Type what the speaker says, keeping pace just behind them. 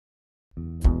My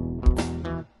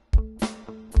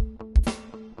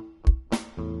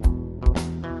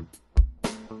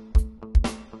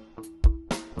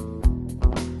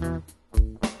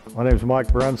name is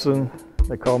Mike Brunson.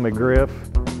 They call me Griff.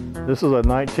 This is a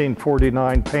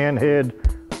 1949 Panhead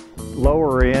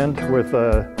lower end with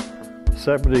a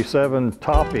 77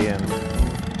 top end.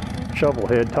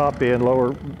 Shovelhead top end,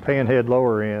 Panhead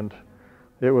lower end.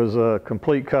 It was a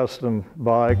complete custom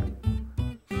bike.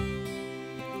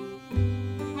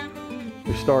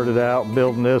 We started out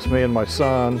building this, me and my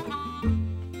son.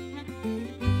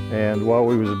 And while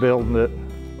we was building it,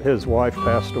 his wife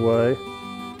passed away.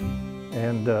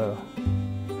 And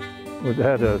we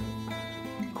had to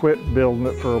quit building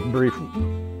it for a brief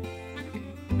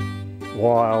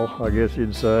while, I guess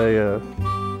you'd say,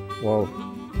 while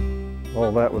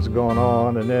all that was going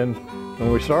on. And then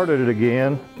when we started it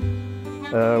again,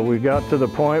 we got to the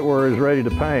point where it was ready to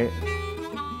paint.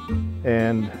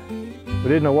 And we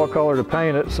didn't know what color to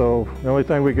paint it, so the only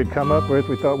thing we could come up with,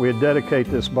 we thought we'd dedicate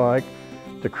this bike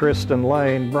to Kristen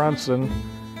Lane Brunson.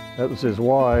 That was his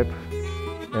wife.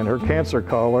 And her cancer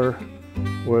color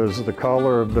was the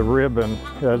color of the ribbon.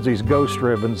 It has these ghost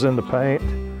ribbons in the paint.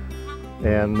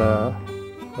 And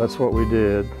that's what we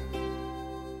did.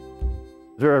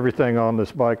 Everything on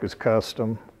this bike is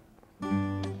custom.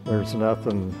 There's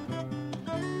nothing,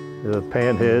 the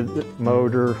Panhead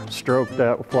motor, stroked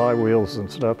out flywheels and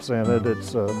stuff's in it.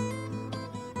 It's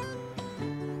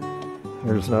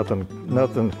there's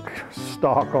nothing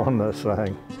stock on this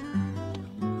thing.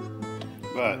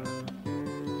 But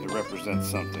it represents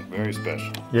something very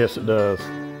special. Yes, it does.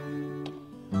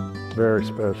 Very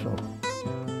special.